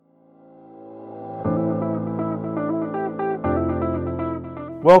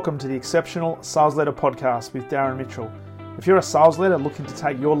Welcome to the Exceptional Sales Leader Podcast with Darren Mitchell. If you're a sales leader looking to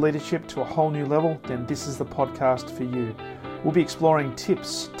take your leadership to a whole new level, then this is the podcast for you. We'll be exploring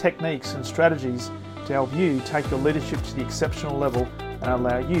tips, techniques, and strategies to help you take your leadership to the exceptional level and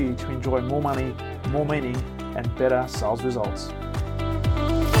allow you to enjoy more money, more meaning, and better sales results.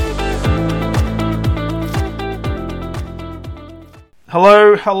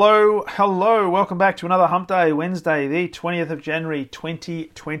 Hello. Welcome back to another Hump Day, Wednesday, the 20th of January,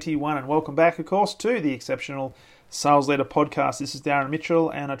 2021. And welcome back, of course, to the Exceptional Sales Leader Podcast. This is Darren Mitchell,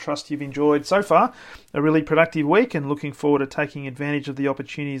 and I trust you've enjoyed so far a really productive week and looking forward to taking advantage of the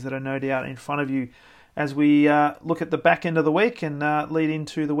opportunities that are no doubt in front of you as we look at the back end of the week and lead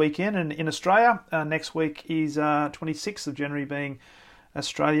into the weekend. And in Australia, next week is 26th of January being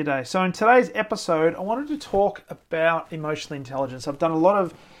Australia Day. So in today's episode, I wanted to talk about emotional intelligence. I've done a lot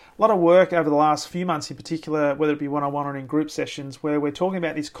of work over the last few months in particular, whether it be one-on-one or in group sessions, where we're talking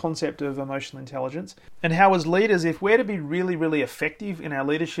about this concept of emotional intelligence and how as leaders, if we're to be really, really effective in our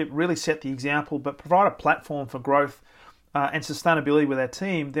leadership, really set the example, but provide a platform for growth and sustainability with our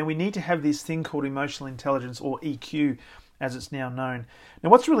team, then we need to have this thing called emotional intelligence, or EQ, as it's now known. Now,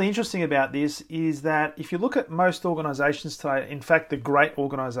 what's really interesting about this is that if you look at most organizations today, in fact, the great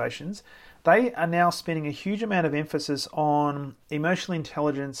organizations, they are now spending a huge amount of emphasis on emotional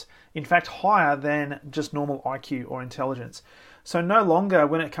intelligence, in fact, higher than just normal IQ or intelligence. So no longer,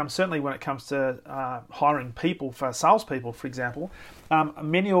 certainly when it comes to hiring people for salespeople, for example,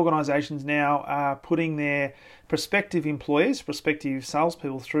 many organizations now are putting their prospective employees, prospective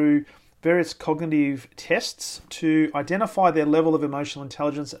salespeople through various cognitive tests to identify their level of emotional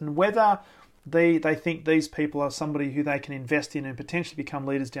intelligence and whether they think these people are somebody who they can invest in and potentially become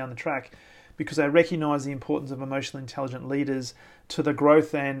leaders down the track, because they recognize the importance of emotionally intelligent leaders to the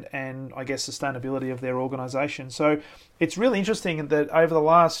growth and I guess sustainability of their organization. So it's really interesting that over the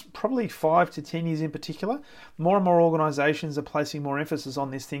last probably 5 to 10 years in particular, more and more organizations are placing more emphasis on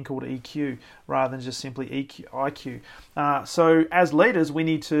this thing called EQ rather than just simply IQ. So as leaders, we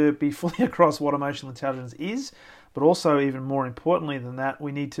need to be fully across what emotional intelligence is, but also, even more importantly than that,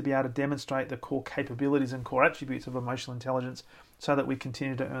 we need to be able to demonstrate the core capabilities and core attributes of emotional intelligence so that we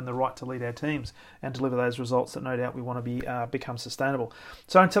continue to earn the right to lead our teams and deliver those results that no doubt we want to become sustainable.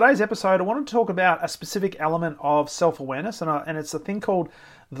 So in today's episode, I want to talk about a specific element of self-awareness, and it's a thing called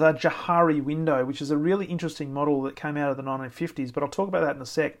the Johari Window, which is a really interesting model that came out of the 1950s, but I'll talk about that in a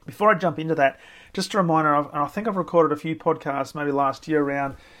sec. Before I jump into that, just a reminder, and I think I've recorded a few podcasts maybe last year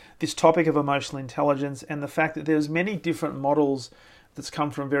around this topic of emotional intelligence and the fact that there's many different models that's come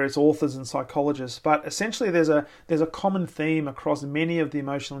from various authors and psychologists, but essentially there's a common theme across many of the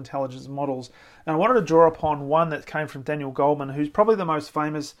emotional intelligence models. And I wanted to draw upon one that came from Daniel Goleman, who's probably the most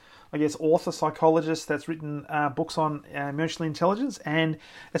famous, I guess, author psychologist that's written books on emotional intelligence. And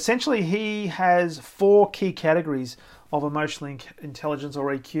essentially he has 4 key categories of emotional intelligence, or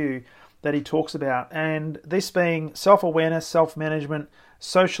EQ, that he talks about, and this being self-awareness, self-management,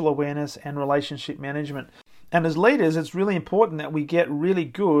 social awareness, and relationship management. And as leaders, it's really important that we get really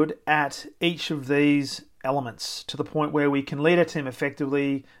good at each of these elements to the point where we can lead our team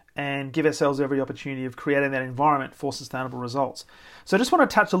effectively and give ourselves every opportunity of creating that environment for sustainable results. So I just want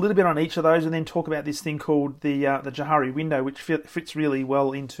to touch a little bit on each of those and then talk about this thing called the Johari Window, which fits really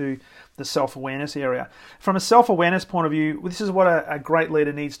well into the self-awareness area. From a self-awareness point of view, this is what a great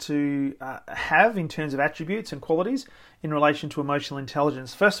leader needs to have in terms of attributes and qualities in relation to emotional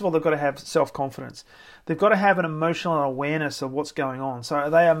intelligence. First of all, they've got to have self-confidence. They've got to have an emotional awareness of what's going on. So are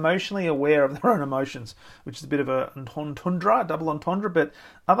they emotionally aware of their own emotions, which is a bit of a double entendre, but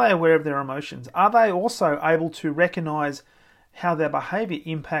are they aware of their emotions? Are they also able to recognize how their behavior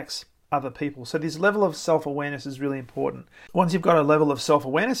impacts other people? So this level of self-awareness is really important. Once you've got a level of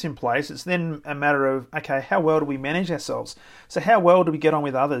self-awareness in place, it's then a matter of, okay, how well do we manage ourselves? So how well do we get on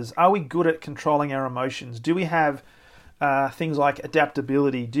with others? Are we good at controlling our emotions? Do we have things like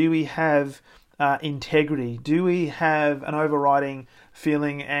adaptability? Do we have integrity? Do we have an overriding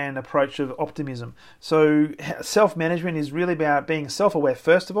feeling and approach of optimism? So self-management is really about being self-aware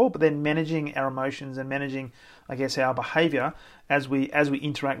first of all, but then managing our emotions and managing, I guess, our behavior as we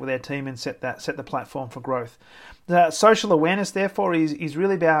interact with our team and set the platform for growth. The social awareness, therefore, is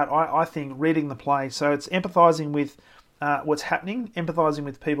really about, I think, reading the play. So it's empathizing with what's happening, empathizing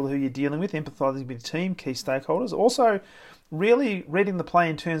with people who you're dealing with, empathizing with the team, key stakeholders. Also, really reading the play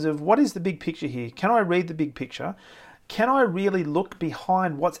in terms of what is the big picture here? Can I read the big picture? Can I really look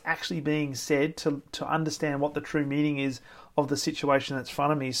behind what's actually being said to understand what the true meaning is of the situation that's in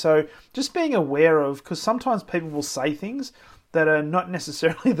front of me? So just being aware of, because sometimes people will say things that are not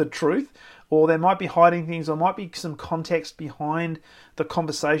necessarily the truth, or they might be hiding things, or might be some context behind the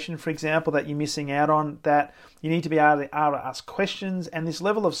conversation, for example, that you're missing out on, that you need to be able to ask questions. And this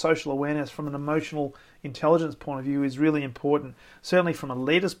level of social awareness from an emotional intelligence point of view is really important, certainly from a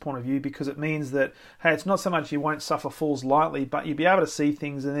leader's point of view, because it means that, hey, it's not so much you won't suffer fools lightly, but you'll be able to see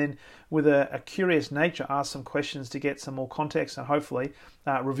things and then with a curious nature ask some questions to get some more context and hopefully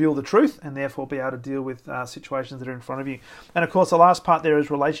reveal the truth, and therefore be able to deal with situations that are in front of you. And of course, the last part there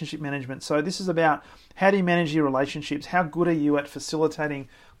is relationship management. So this is about how do you manage your relationships? How good are you at facilitating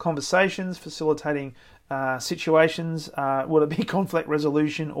conversations, facilitating situations? Would it be conflict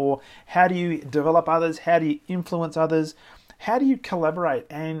resolution? Or how do you develop others? How do you influence others? How do you collaborate?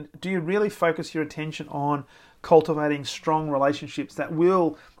 And do you really focus your attention on cultivating strong relationships that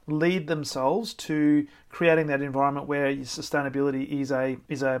will lead themselves to creating that environment where sustainability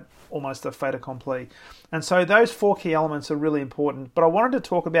is almost a fait accompli? And so those 4 key elements are really important. But I wanted to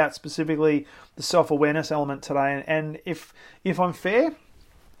talk about specifically the self-awareness element today. And if I'm fair,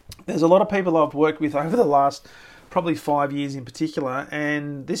 there's a lot of people I've worked with over the last probably 5 years in particular,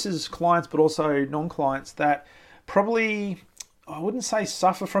 and this is clients but also non-clients that probably, I wouldn't say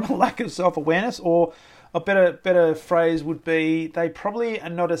suffer from a lack of self-awareness, or a better phrase would be they probably are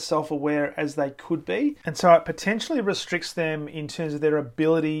not as self-aware as they could be. And so it potentially restricts them in terms of their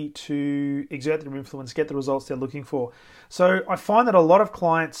ability to exert their influence, get the results they're looking for. So I find that a lot of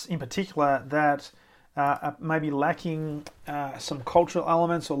clients in particular that are maybe lacking some cultural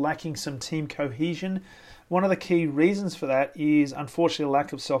elements or lacking some team cohesion. One of the key reasons for that is unfortunately a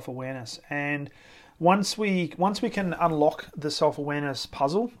lack of self-awareness. And once we can unlock the self-awareness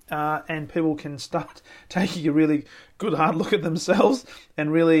puzzle and people can start taking a really good hard look at themselves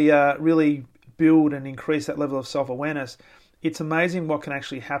and really build and increase that level of self-awareness, it's amazing what can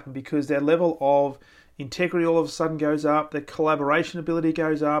actually happen, because their level of integrity all of a sudden goes up, their collaboration ability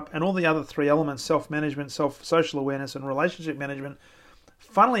goes up, and all the other 3 elements, self-management, social awareness, and relationship management,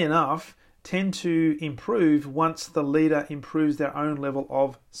 funnily enough, tend to improve once the leader improves their own level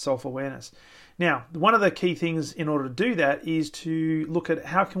of self-awareness. Now, one of the key things in order to do that is to look at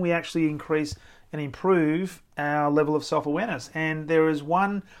how can we actually increase and improve our level of self-awareness. And there is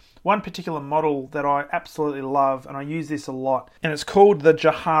one particular model that I absolutely love, and I use this a lot, and it's called the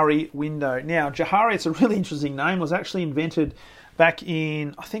Johari Window. Now, Johari, it's a really interesting name, was actually invented back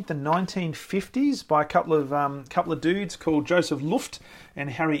in, I think, the 1950s by a couple of dudes called Joseph Luft and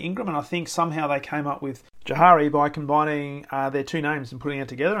Harry Ingram, and I think somehow they came up with Johari by combining their 2 names and putting it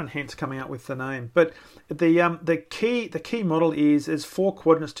together, and hence coming up with the name. But the key model is there's 4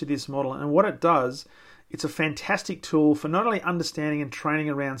 quadrants to this model, and what it does, it's a fantastic tool for not only understanding and training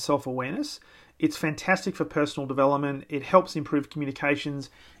around self-awareness, it's fantastic for personal development. It helps improve communications,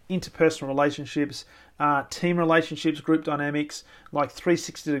 interpersonal relationships, team relationships, group dynamics, like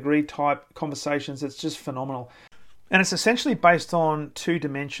 360-degree type conversations. It's just phenomenal. And it's essentially based on 2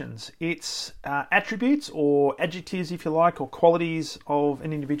 dimensions. It's attributes or adjectives, if you like, or qualities of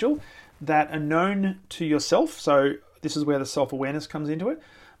an individual that are known to yourself. So this is where the self-awareness comes into it.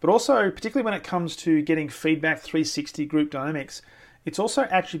 But also, particularly when it comes to getting feedback, 360 group dynamics, it's also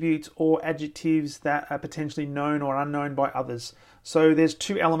attributes or adjectives that are potentially known or unknown by others. So there's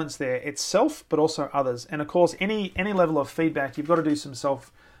 2 elements there. It's self, but also others. And of course, any level of feedback, you've got to do some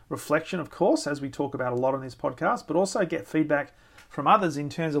self-reflection, of course, as we talk about a lot on this podcast, but also get feedback from others in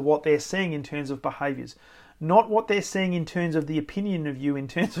terms of what they're seeing in terms of behaviours. Not what they're seeing in terms of the opinion of you, in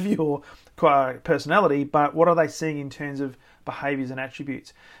terms of your personality, but what are they seeing in terms of behaviours and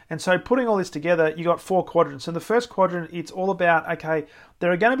attributes. And so putting all this together, you got 4 quadrants. So the first quadrant, it's all about, okay,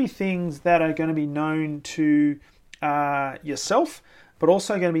 there are going to be things that are going to be known to yourself, but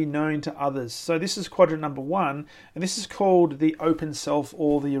also going to be known to others. So this is quadrant number 1, and this is called the open self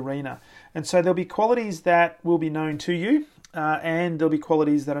or the arena. And so there'll be qualities that will be known to you, and there'll be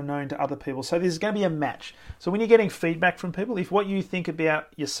qualities that are known to other people. So there's going to be a match. So when you're getting feedback from people, if what you think about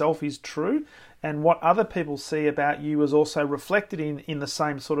yourself is true, and what other people see about you is also reflected in the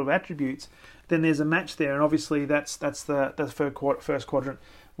same sort of attributes, then there's a match there. And obviously that's the first quadrant,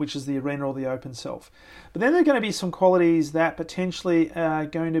 which is the arena or the open self. But then there are going to be some qualities that potentially are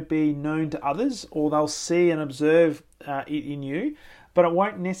going to be known to others, or they'll see and observe it in you, but it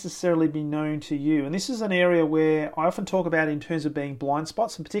won't necessarily be known to you. And this is an area where I often talk about in terms of being blind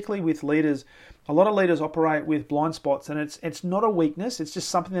spots, and particularly with leaders. A lot of leaders operate with blind spots, and it's not a weakness, it's just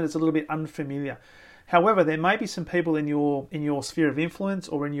something that is a little bit unfamiliar. However, there may be some people in your sphere of influence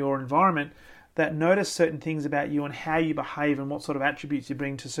or in your environment that notice certain things about you and how you behave and what sort of attributes you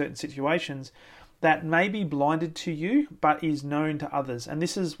bring to certain situations. that may be blinded to you, but is known to others. And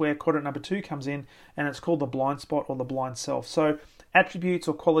this is where quadrant number 2 comes in, and it's called the blind spot or the blind self. So attributes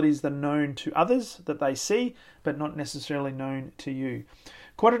or qualities that are known to others that they see, but not necessarily known to you.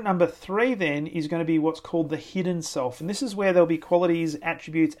 Quadrant number 3 then is going to be what's called the hidden self. And this is where there'll be qualities,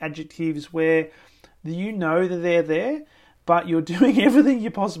 attributes, adjectives where you know that they're there, but you're doing everything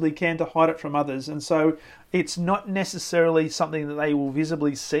you possibly can to hide it from others. And so it's not necessarily something that they will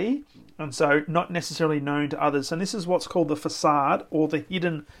visibly see, and so not necessarily known to others. And this is what's called the facade or the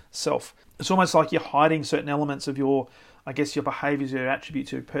hidden self. It's almost like you're hiding certain elements of your behaviours, your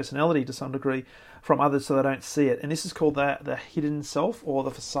attributes, your personality to some degree from others so they don't see it. And this is called the hidden self or the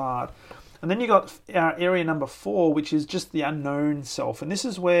facade. And then you got area number 4, which is just the unknown self. And this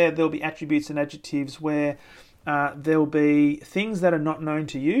is where there'll be attributes and adjectives where there'll be things that are not known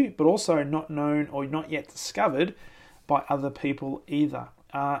to you, but also not known or not yet discovered by other people either.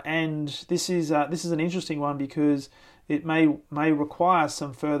 And this is an interesting one because it may require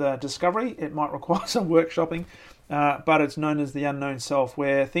some further discovery. It might require some workshopping, but it's known as the unknown self,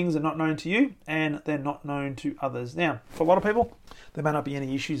 where things are not known to you and they're not known to others. Now, for a lot of people, there may not be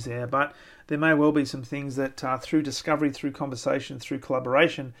any issues there, but there may well be some things that through discovery, through conversation, through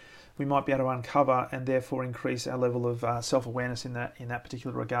collaboration, we might be able to uncover and therefore increase our level of self-awareness in that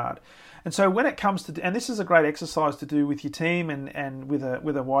particular regard. And so when it comes to, and this is a great exercise to do with your team and with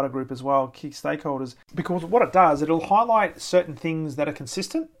a wider group as well, key stakeholders, because what it does, it'll highlight certain things that are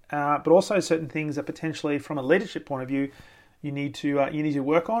consistent, but also certain things that potentially from a leadership point of view, you need to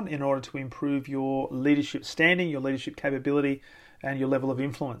work on in order to improve your leadership standing, your leadership capability, and your level of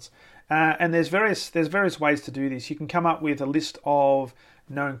influence. And there's various ways to do this. You can come up with a list of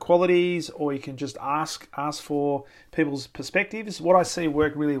known qualities, or you can just ask for people's perspectives. What I see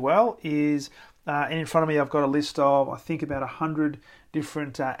work really well is, and in front of me I've got a list of, I think, about 100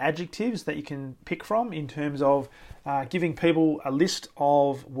 different adjectives that you can pick from in terms of giving people a list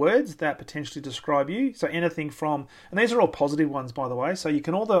of words that potentially describe you. So anything from, and these are all positive ones, by the way, so you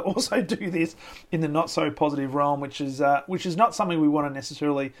can also do this in the not so positive realm, which is not something we want to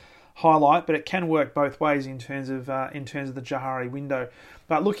necessarily highlight, but it can work both ways in terms of the Johari window.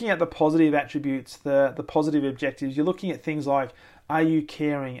 But looking at the positive attributes, the positive objectives, you're looking at things like, are you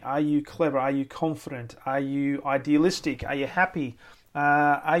caring? Are you clever? Are you confident? Are you idealistic? Are you happy?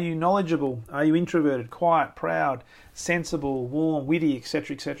 Are you knowledgeable? Are you introverted, quiet, proud, sensible, warm, witty,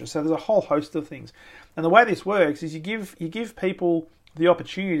 etc., etc.? So there's a whole host of things. And the way this works is you give people the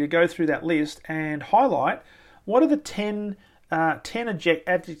opportunity to go through that list and highlight what are the 10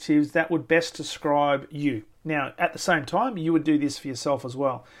 adjectives that would best describe you. Now, at the same time, you would do this for yourself as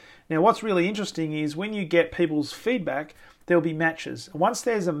well. Now, what's really interesting is when you get people's feedback, there'll be matches. Once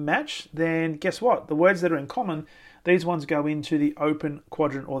there's a match, then guess what? The words that are in common, these ones go into the open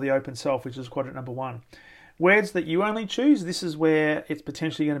quadrant or the open self, which is quadrant number 1. Words that you only choose, this is where it's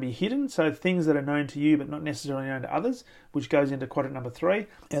potentially going to be hidden. So things that are known to you but not necessarily known to others, which goes into quadrant number 3.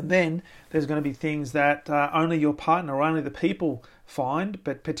 And then there's going to be things that only your partner or only the people find,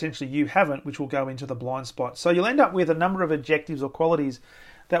 but potentially you haven't, which will go into the blind spot. So you'll end up with a number of adjectives or qualities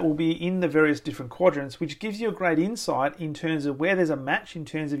that will be in the various different quadrants, which gives you a great insight in terms of where there's a match in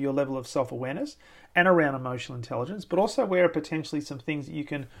terms of your level of self-awareness and around emotional intelligence, but also where are potentially some things that you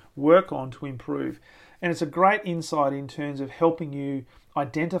can work on to improve. And it's a great insight in terms of helping you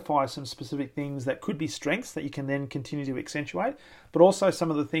identify some specific things that could be strengths that you can then continue to accentuate, but also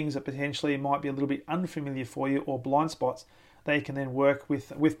some of the things that potentially might be a little bit unfamiliar for you or blind spots that you can then work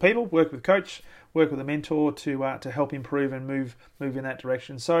with people, work with coach, work with a mentor to help improve and move in that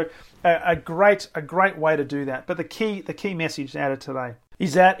direction. So a great way to do that. But the key message out of today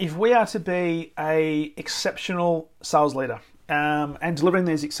is that if we are to be a exceptional sales leader and delivering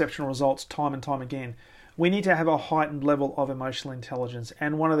these exceptional results time and time again, we need to have a heightened level of emotional intelligence.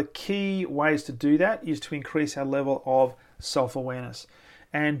 And one of the key ways to do that is to increase our level of self-awareness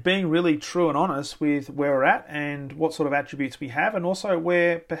and being really true and honest with where we're at and what sort of attributes we have, and also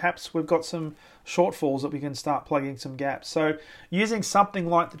where perhaps we've got some shortfalls that we can start plugging some gaps. So using something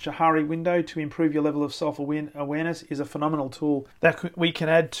like the Johari window to improve your level of self-awareness is a phenomenal tool that we can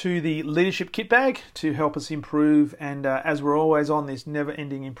add to the leadership kit bag to help us improve, and as we're always on this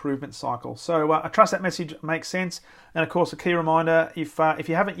never-ending improvement cycle. So I trust that message makes sense. And of course, a key reminder, if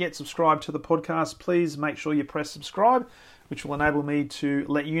you haven't yet subscribed to the podcast, please make sure you press subscribe, which will enable me to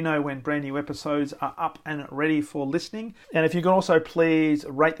let you know when brand new episodes are up and ready for listening. And if you can also please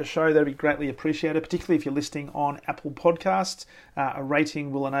rate the show, that'd be greatly appreciated, particularly if you're listening on Apple Podcasts. A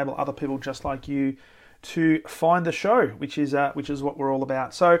rating will enable other people just like you to find the show, which is what we're all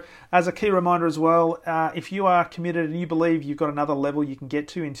about. So as a key reminder as well, if you are committed and you believe you've got another level you can get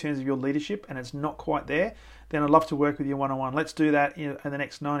to in terms of your leadership and it's not quite there, then I'd love to work with you one-on-one. Let's do that in the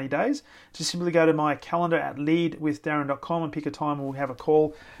next 90 days. Just simply go to my calendar at leadwithdarren.com and pick a time and we'll have a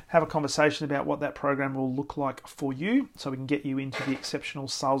call, have a conversation about what that program will look like for you so we can get you into the exceptional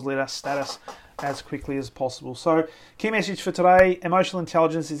sales leader status as quickly as possible. So key message for today, emotional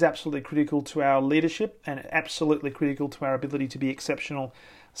intelligence is absolutely critical to our leadership and absolutely critical to our ability to be exceptional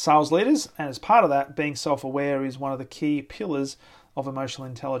sales leaders. And as part of that, being self-aware is one of the key pillars of emotional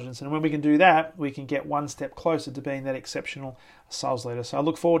intelligence. And when we can do that, we can get one step closer to being that exceptional sales leader. So I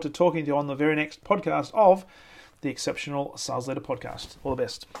look forward to talking to you on the very next podcast of the Exceptional Sales Leader Podcast. All the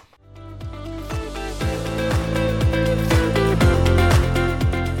best.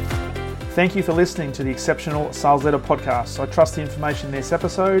 Thank you for listening to the Exceptional Sales Leader Podcast. I trust the information in this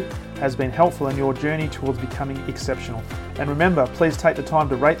episode has been helpful in your journey towards becoming exceptional. And remember, please take the time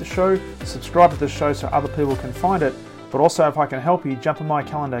to rate the show, subscribe to the show so other people can find it. But also, if I can help you, jump on my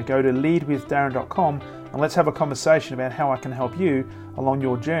calendar, go to leadwithdarren.com and let's have a conversation about how I can help you along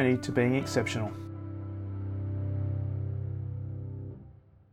your journey to being exceptional.